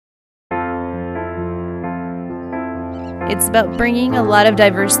It's about bringing a lot of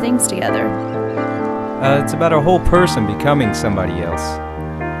diverse things together. It's about a whole person becoming somebody else.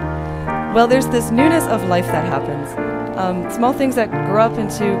 Well, there's this newness of life that happens. Small things that grow up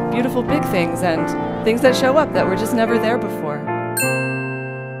into beautiful big things, and things that show up that were just never there before.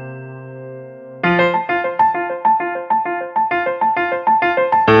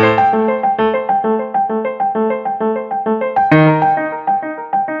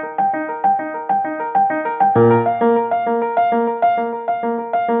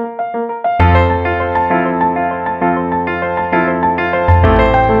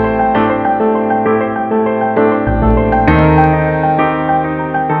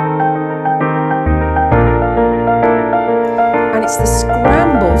 It's the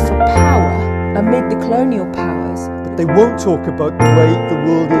scramble for power amid the colonial powers. But they won't talk about the way the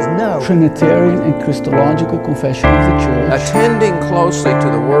world is now. Trinitarian and Christological confession of the Church. Attending closely to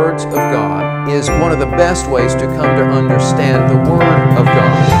the words of God is one of the best ways to come to understand the Word of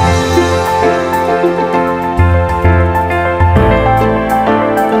God.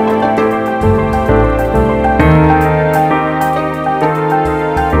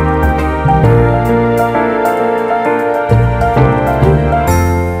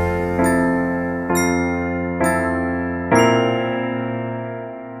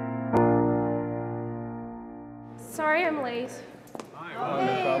 Sorry I'm late. Hi,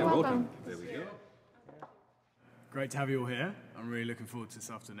 hey, welcome. There we go. Great to have you all here. I'm really looking forward to this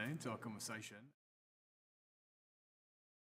afternoon, to our conversation.